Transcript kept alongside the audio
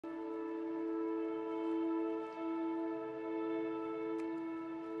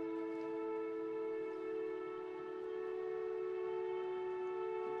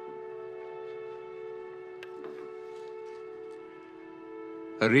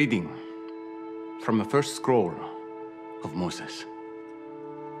A reading from a first scroll of Moses.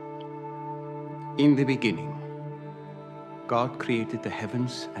 In the beginning, God created the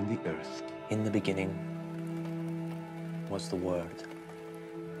heavens and the earth. In the beginning was the Word.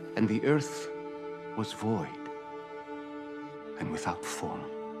 And the earth was void and without form.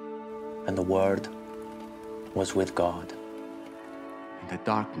 And the Word was with God. And the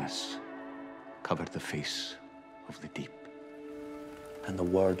darkness covered the face of the deep. And the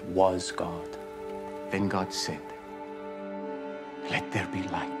Word was God. Then God said, "Let there be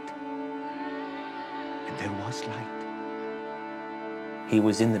light." And there was light. He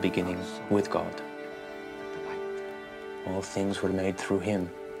was in the beginning with God. The light. All things were made through him,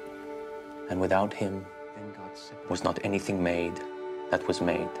 and without him Then God separated. was not anything made that was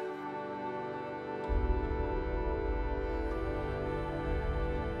made.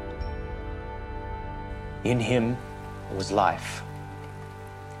 In him was life,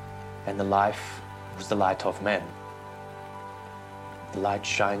 and the life was the light of men. The light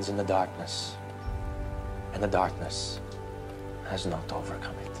shines in the darkness, and the darkness has not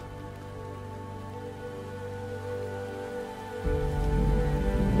overcome it.